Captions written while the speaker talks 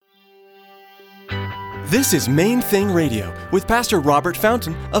This is Main Thing Radio with Pastor Robert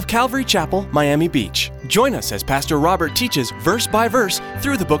Fountain of Calvary Chapel, Miami Beach. Join us as Pastor Robert teaches verse by verse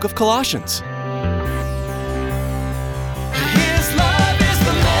through the book of Colossians. His love is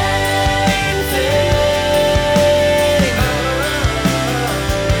the main thing.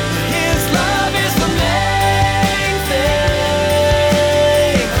 His love is the main thing.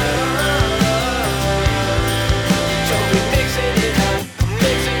 So we're mixing it up,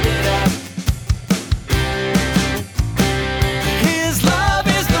 mixing it up. His love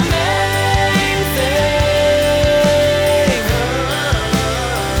is the main thing.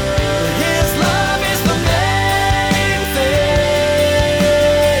 His love is the main thing.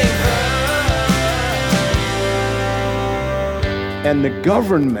 And the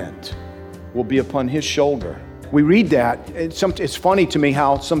government will be upon his shoulder. We read that. It's funny to me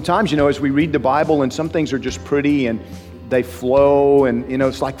how sometimes, as we read the Bible and some things are just pretty and they flow and,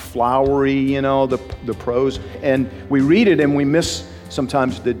 it's like flowery, the prose. And we read it and we miss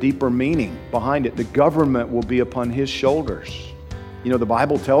sometimes the deeper meaning behind it. The government will be upon his shoulders. The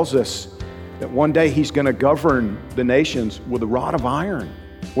Bible tells us that one day he's going to govern the nations with a rod of iron.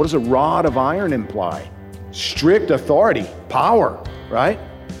 What does a rod of iron imply? Strict authority, power, right?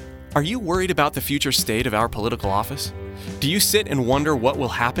 Are you worried about the future state of our political office? Do you sit and wonder what will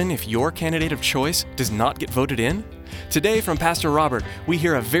happen if your candidate of choice does not get voted in? Today from Pastor Robert, we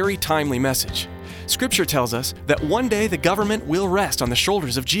hear a very timely message. Scripture tells us that one day the government will rest on the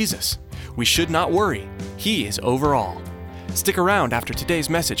shoulders of Jesus. We should not worry. He is over all. Stick around after today's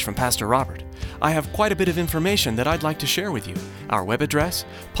message from Pastor Robert. I have quite a bit of information that I'd like to share with you. Our web address,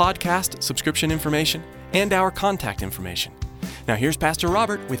 podcast subscription information, and our contact information. Now here's Pastor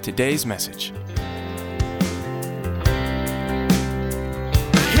Robert with today's message.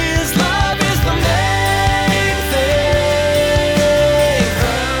 His love is the main thing.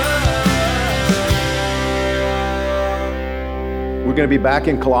 We're going to be back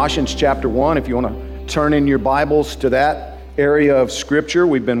in Colossians chapter 1. If you want to turn in your Bibles to that area of Scripture,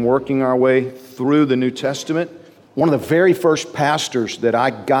 we've been working our way through the New Testament. One of the very first pastors that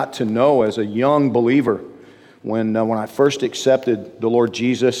I got to know as a young believer, when I first accepted the Lord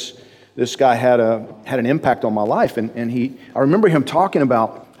Jesus, this guy had an impact on my life. And I remember him talking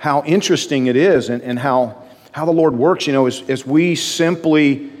about how interesting it is and how the Lord works, as we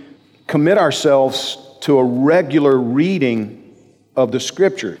simply commit ourselves to a regular reading of the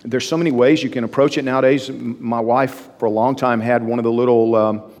Scripture. There's so many ways you can approach it nowadays. My wife, for a long time, had one of the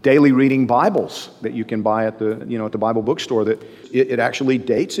little daily reading Bibles that you can buy at the Bible bookstore. That it actually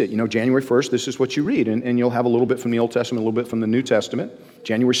dates it. January 1st, this is what you read, and you'll have a little bit from the Old Testament, a little bit from the New Testament.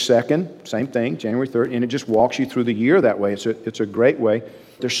 January 2nd, same thing. January 3rd, and it just walks you through the year that way. It's a great way.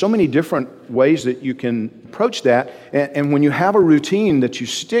 There's so many different ways that you can approach that, and when you have a routine that you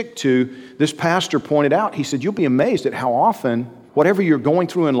stick to, this pastor pointed out. He said, you'll be amazed at how often, whatever you're going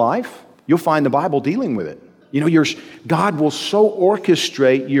through in life, you'll find the Bible dealing with it. God will so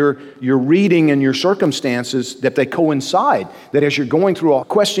orchestrate your reading and your circumstances that they coincide. That as you're going through, a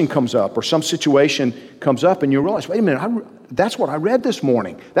question comes up or some situation comes up and you realize, wait a minute, that's what I read this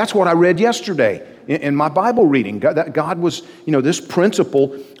morning. That's what I read yesterday in my Bible reading. God was, this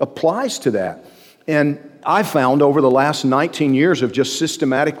principle applies to that. And I found over the last 19 years of just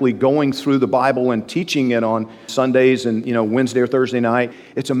systematically going through the Bible and teaching it on Sundays and, Wednesday or Thursday night,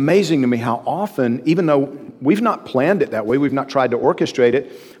 it's amazing to me how often, even though we've not planned it that way, we've not tried to orchestrate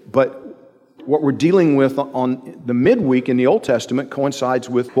it, but what we're dealing with on the midweek in the Old Testament coincides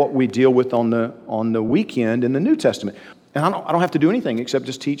with what we deal with on the weekend in the New Testament. And I don't have to do anything except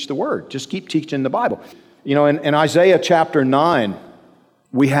just teach the Word. Just keep teaching the Bible. In Isaiah chapter 9,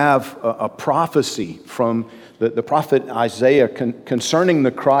 we have a prophecy from the prophet Isaiah concerning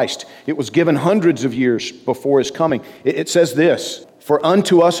the Christ. It was given hundreds of years before his coming. It says this, "For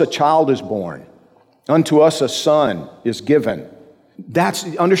unto us a child is born, unto us a son is given."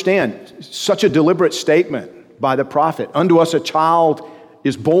 Understand, such a deliberate statement by the prophet. Unto us a child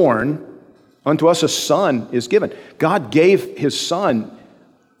is born, unto us a son is given. God gave his son,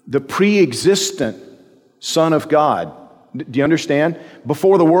 the pre-existent Son of God. Do you understand?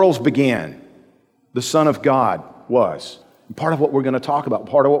 Before the worlds began, the Son of God was. Part of what we're going to talk about,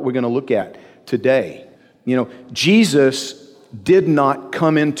 part of what we're going to look at today. Jesus did not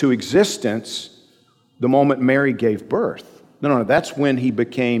come into existence the moment Mary gave birth. No, that's when he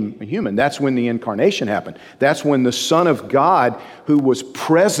became a human. That's when the incarnation happened. That's when the Son of God, who was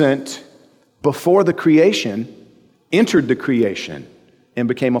present before the creation, entered the creation and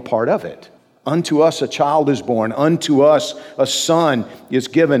became a part of it. Unto us a child is born, unto us a son is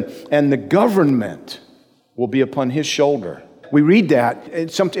given, and the government will be upon his shoulder. we read that.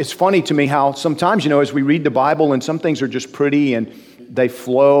 It's funny to me how sometimes, as we read the Bible and some things are just pretty and they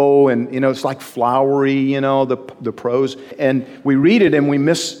flow and, it's like flowery, the prose. And we read it and we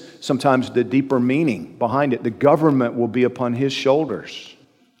miss sometimes the deeper meaning behind it. The government will be upon his shoulders.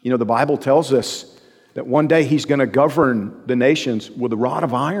 The Bible tells us that one day he's going to govern the nations with a rod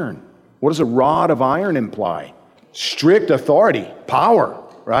of iron. What does a rod of iron imply? Strict authority, power,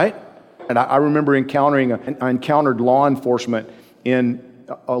 right? And I remember I encountered law enforcement in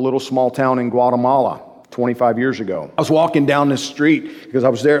a little small town in Guatemala 25 years ago. I was walking down the street because I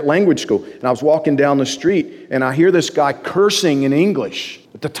was there at language school, and I was walking down the street, and I hear this guy cursing in English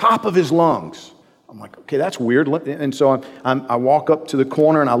at the top of his lungs. I'm like, okay, that's weird. And so I walk up to the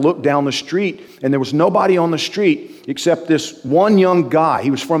corner and I look down the street, and there was nobody on the street except this one young guy.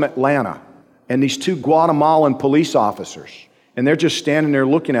 He was from Atlanta, and these two Guatemalan police officers, and they're just standing there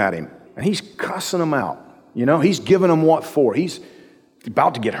looking at him, and he's cussing them out. He's giving them what for. He's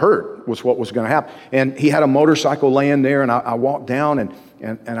about to get hurt was what was going to happen. And he had a motorcycle laying there, and I walked down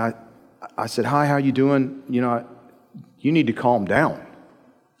and I said, "Hi, how you doing? You need to calm down."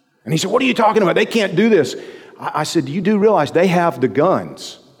 And he said, "What are you talking about? They can't do this." I said, "You do realize they have the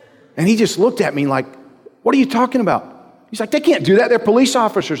guns?" And he just looked at me like, "What are you talking about?" He's like, "They can't do that. They're police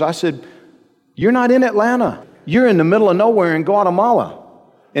officers." I said, "You're not in Atlanta. You're in the middle of nowhere in Guatemala.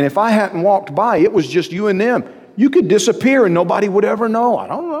 And if I hadn't walked by, it was just you and them. You could disappear and nobody would ever know." I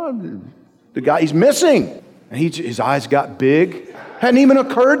don't know. The guy, he's missing. And his eyes got big. Hadn't even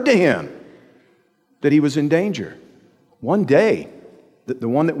occurred to him that he was in danger. One day, the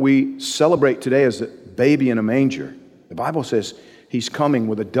one that we celebrate today is the baby in a manger. The Bible says he's coming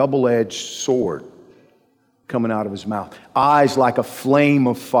with a double-edged sword coming out of his mouth. Eyes like a flame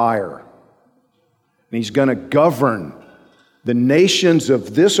of fire. And he's going to govern the nations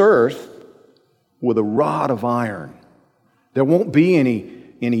of this earth with a rod of iron. There won't be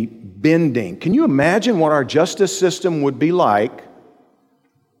any bending. Can you imagine what our justice system would be like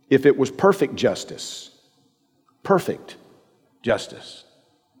if it was perfect justice? Perfect justice.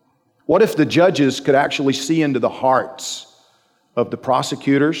 What if the judges could actually see into the hearts of the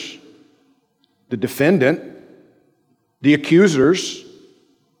prosecutors, the defendant, the accusers?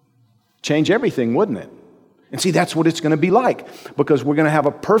 Change everything, wouldn't it? And see, that's what it's going to be like, because we're going to have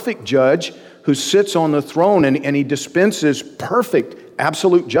a perfect judge who sits on the throne and he dispenses perfect,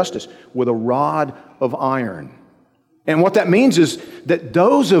 absolute justice with a rod of iron. And what that means is that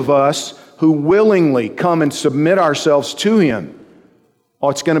those of us who willingly come and submit ourselves to him,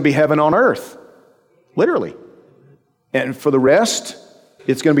 it's going to be heaven on earth, literally. And for the rest,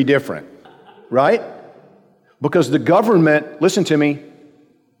 it's going to be different, right? Because the government, listen to me,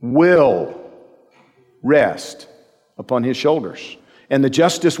 will rest upon his shoulders. And the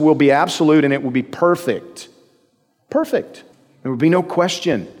justice will be absolute and it will be perfect. Perfect. There will be no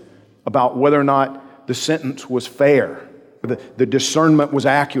question about whether or not the sentence was fair, the discernment was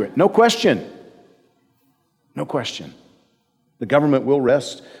accurate. No question. No question. The government will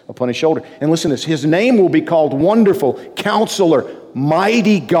rest upon his shoulder. And listen to this. His name will be called Wonderful, Counselor,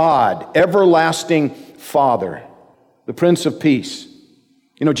 Mighty God, Everlasting Father, the Prince of Peace.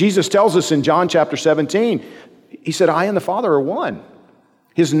 Jesus tells us in John chapter 17, he said, "I and the Father are one."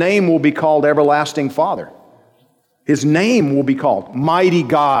 His name will be called Everlasting Father. His name will be called Mighty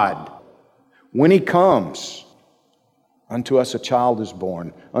God. When he comes, unto us a child is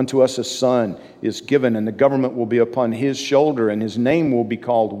born, unto us a son is given, and the government will be upon his shoulder, and his name will be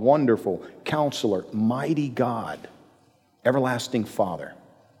called Wonderful, Counselor, Mighty God, Everlasting Father,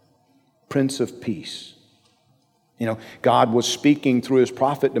 Prince of Peace. God was speaking through his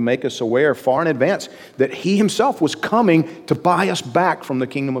prophet to make us aware far in advance that he himself was coming to buy us back from the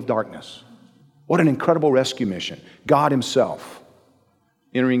kingdom of darkness. What an incredible rescue mission. God himself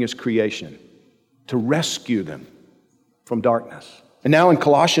entering his creation to rescue them from darkness. And now in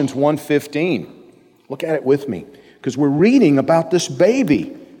Colossians 1:15, look at it with me, because we're reading about this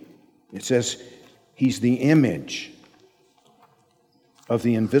baby. It says, he's the image of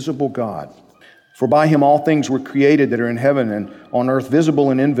the invisible God. For by him all things were created that are in heaven and on earth, visible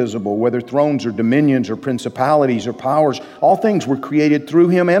and invisible, whether thrones or dominions or principalities or powers. All things were created through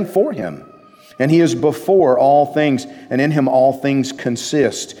him and for him. And he is before all things, and in him all things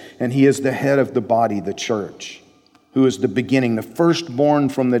consist. And he is the head of the body, the church, who is the beginning, the firstborn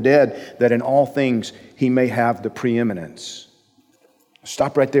from the dead, that in all things he may have the preeminence.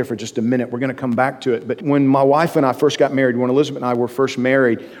 Stop right there for just a minute. We're going to come back to it. But when my wife and I first got married, when Elizabeth and I were first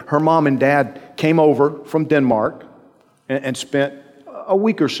married, her mom and dad came over from Denmark and spent a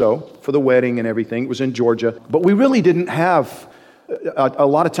week or so for the wedding and everything. It was in Georgia. But we really didn't have a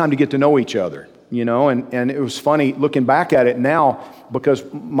lot of time to get to know each other. and it was funny looking back at it now because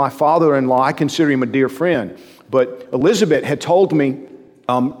my father-in-law, I consider him a dear friend, but Elizabeth had told me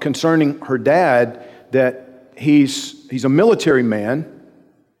concerning her dad that he's a military man.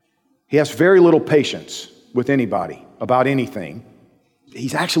 He has very little patience with anybody about anything.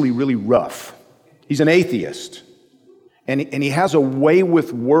 He's actually really rough. He's an atheist. And he has a way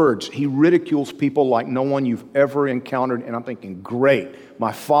with words. He ridicules people like no one you've ever encountered. And I'm thinking, great,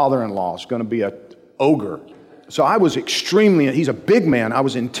 my father-in-law is going to be an ogre. So I was he's a big man. I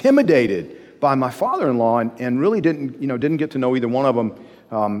was intimidated by my father-in-law and really didn't get to know either one of them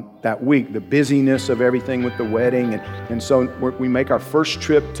that week. The busyness of everything with the wedding. And so we make our first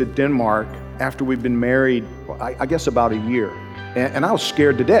trip to Denmark after we've been married, I guess about a year. And I was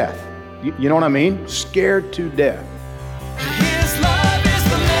scared to death. You know what I mean? Scared to death. His love is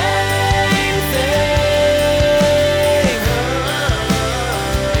the main thing.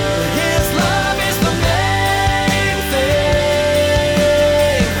 His love is the main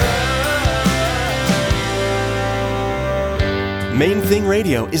thing. Main Thing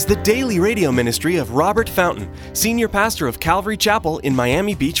Radio is the daily radio ministry of Robert Fountain, senior pastor of Calvary Chapel in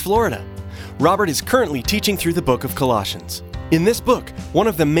Miami Beach, Florida. Robert is currently teaching through the book of Colossians. In this book, one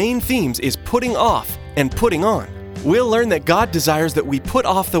of the main themes is putting off and putting on. We'll learn that God desires that we put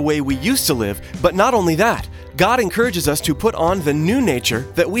off the way we used to live, but not only that, God encourages us to put on the new nature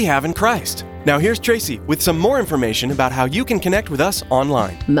that we have in Christ. Now here's Tracy with some more information about how you can connect with us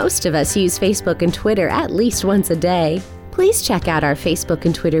online. Most of us use Facebook and Twitter at least once a day. Please check out our Facebook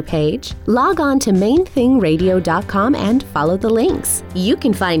and Twitter page. Log on to mainthingradio.com and follow the links. You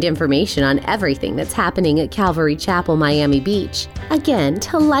can find information on everything that's happening at Calvary Chapel, Miami Beach. Again,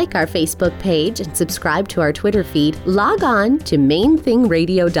 to like our Facebook page and subscribe to our Twitter feed, log on to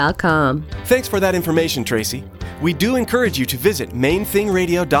mainthingradio.com. Thanks for that information, Tracy. We do encourage you to visit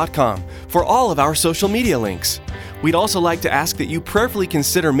mainthingradio.com for all of our social media links. We'd also like to ask that you prayerfully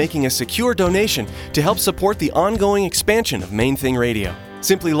consider making a secure donation to help support the ongoing expansion of Main Thing Radio.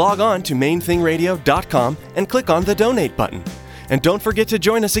 Simply log on to mainthingradio.com and click on the donate button. And don't forget to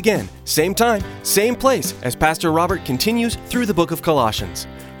join us again, same time, same place, as Pastor Robert continues through the book of Colossians,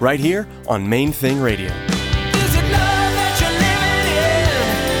 right here on Main Thing Radio.